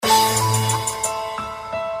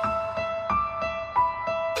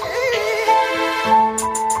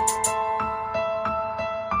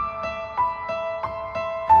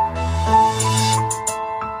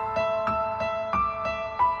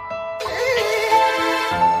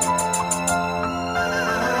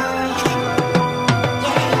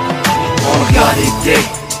réalité.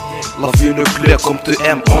 La vie ne plaît comme tu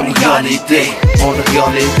aimes en réalité. En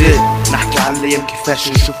réalité نحكي على الايام كيفاش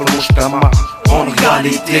نشوف المجتمع. En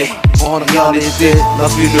réalité, en réalité, la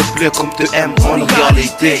vie ne plaît comme tu aimes en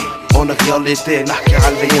réalité. En réalité نحكي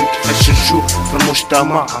على الايام كيفاش نشوف في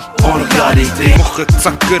المجتمع. En réalité مخك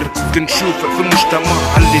تسكر كنشوف في المجتمع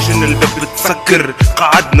علي جن الباب بتسكر.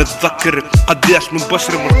 قاعد نتذكر قداش من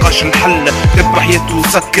بشر ملقاش الحل تبع حياته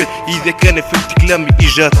سكر. اذا كان فهمت كلامي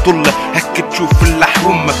اجا طلة هكا تشوف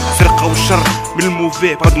اللحوم سرقة والشر من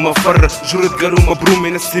الموفي بعد ما فر جرد قالوا مبروم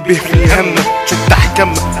ينسي به في الهم. شد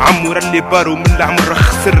حكم عمور اللي بارو من العمر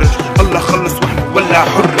خسر. الله خلص واحد ولا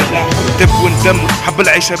حر دب وندم حب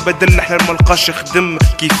العيشة بدل احنا ملقاش خدم.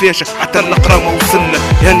 كيفاش حتى القرا ما وصلنا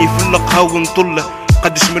يعني في اللقها ونطله.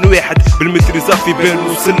 قدش من واحد بالمتريزا في باله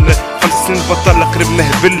وصلنا 5 سنين بطل قريب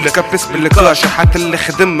نهبل كابس بالكاش حتى اللي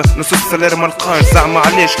خدم نص السلار ملقاش. زعما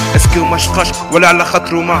علاش اسكو ما شقاش ولا على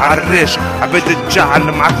خاطرو ما عراش. عباد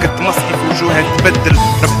تجعل معك تمسكي في وجوهها تبدل.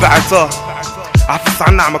 رب عطاه عفص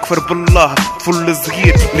عن نعمة كفر بالله. طفل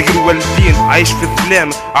صغير لقي الوالدين عايش في الظلام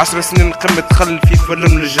 10 سنين قمة تخل في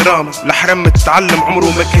فيلم الجرام. الحرام تتعلم عمره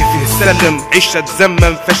ما كان فيه سلم. عيشة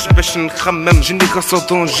تزمم فاش باش نخمم جني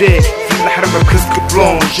كاسوطونجي في الحرام بريسك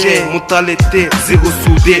بلونجي. مونتاليتي زيرو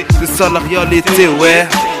سودي سا لا رياليتي واه.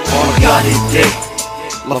 En réalité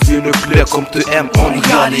la vie ne plaît comme tu aimes en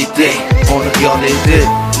réalité. En réalité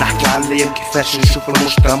نحكي على الايام كيفاش نشوف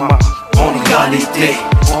المجتمع. En réalité,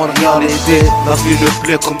 en réalité, la vie ne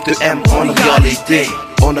plaît comme tu aimes en réalité.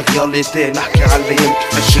 En réalité نحكي على الايام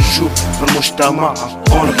كيفاش نشوف المجتمع.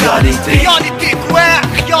 En réalité رياليتي كوا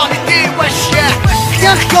رياليتي وشاح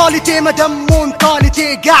يا رياليتي مدام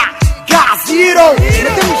مونتاليتي قاع زيرو.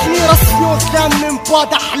 مدام جينيراسيون سلام من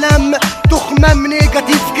بعد احلام تخمم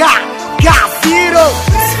نيجاتيف قاع زيرو.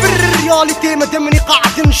 صفر الرياليتي مادامني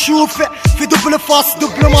قاعد نشوف في دبل فاس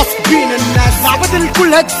دبل ماسك بين الناس. عبد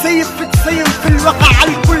الكل هتسيف في الواقع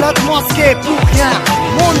الكل هتماسكي بوغيان.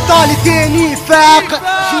 مونتاليتي نفاق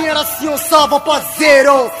جينيراسيون سافا با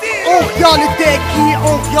زيرو. اون رياليتي كي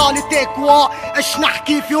اون رياليتي كوا اش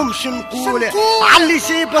نحكي فيهم مش نقول. علي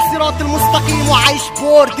جايب الصراط المستقيم وعايش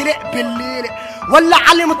بوردي بالليل ولا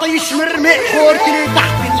علي مطيش مرمي خورتي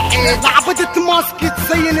تحت الحيط. عبد تماسكي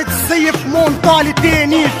تسيف مونتاليتي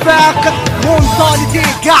نفاق.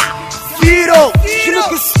 مونتاليتي قاع زيرو. شنو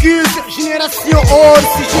كسكيز جينيراسيون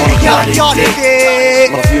اورسي رياليتي.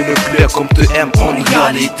 La vie ne plaît comme tu aimes en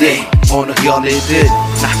réalité. En réalité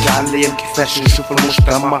نحكي على الايام كيفاش نشوف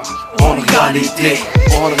المجتمع. En réalité,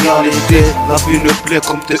 en réalité la vie ne plaît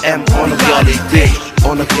comme tu aimes en réalité.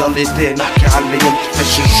 En réalité نحكي على الايام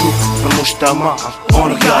كيفاش نشوف المجتمع. En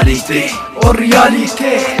réalité, en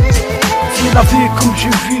réalité c'est la vie comme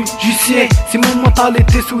je vis, je sais, c'est mon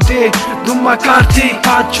mentalité soudée. Dans ma quartier,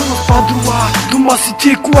 pas de chance, pas de droit. Dans ma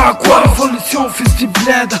cité, quoi, révolution, fils du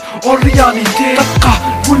bled. En réalité, تبقى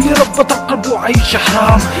واللي ربى تقرب وعيش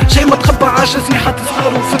حرام. شي ما تخبى اسمي حتى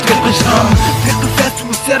صغار وفترة القجرام. في قفاز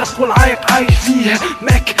والسارق والعايق عايش فيه.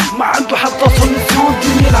 ماك ما عنده حتى سوليسيون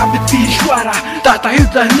دين يلعب فيه شوارع. تحت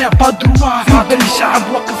عيوده هنا با دروا. في بالي شعب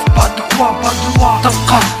واقف با دكوا با دروا.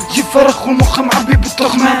 تبقى جي فرخ والمخ معبي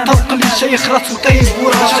بالتخمان. تلقى لي شيخ راسو طيب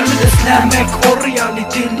وراجع من الاسلام. ماك اون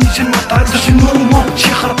رياليتي اللي جن ما تعرفش نومو.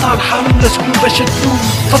 شي خرطة الحال ولا شكون باش تلوم.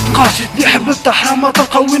 تلقى اللي حبتها حرامة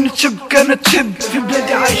تلقى وين تشب كانت تشب. في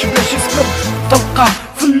بلادي عايش بلاش يسكب. تلقى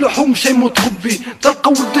في اللحوم شي متخبي. تلقى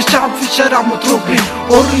ولد الشعب في الشارع متربي.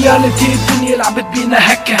 اون رياليتي الدنيا لعبت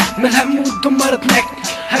بينا هكا من الهم ودمرتنا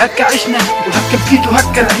هكا عشنا وهكا بكيت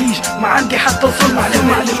وهكا نعيش. ما عندي حتى ظلم على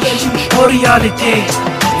باليش. اون رياليتي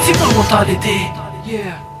c'est ma mentalité.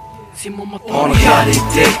 Yeah, c'est mon mentalité. En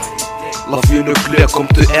réalité, la vie ne plaît comme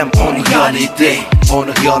tu aimes en réalité. En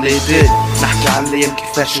réalité, نحكي على الايام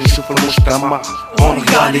كيفاش نشوف المجتمع. En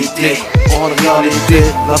réalité, en réalité,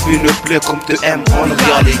 la vie ne plaît comme tu aimes en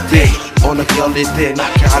réalité. En réalité,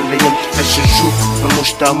 نحكي على الايام كيفاش نشوف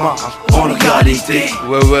المجتمع. En réalité,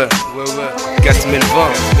 ouais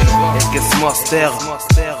 4020 X Master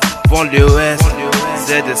Vent l'Ouest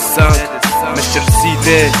Z5 مشر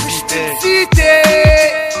سيدي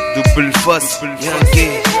double face,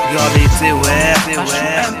 réalité, ouais.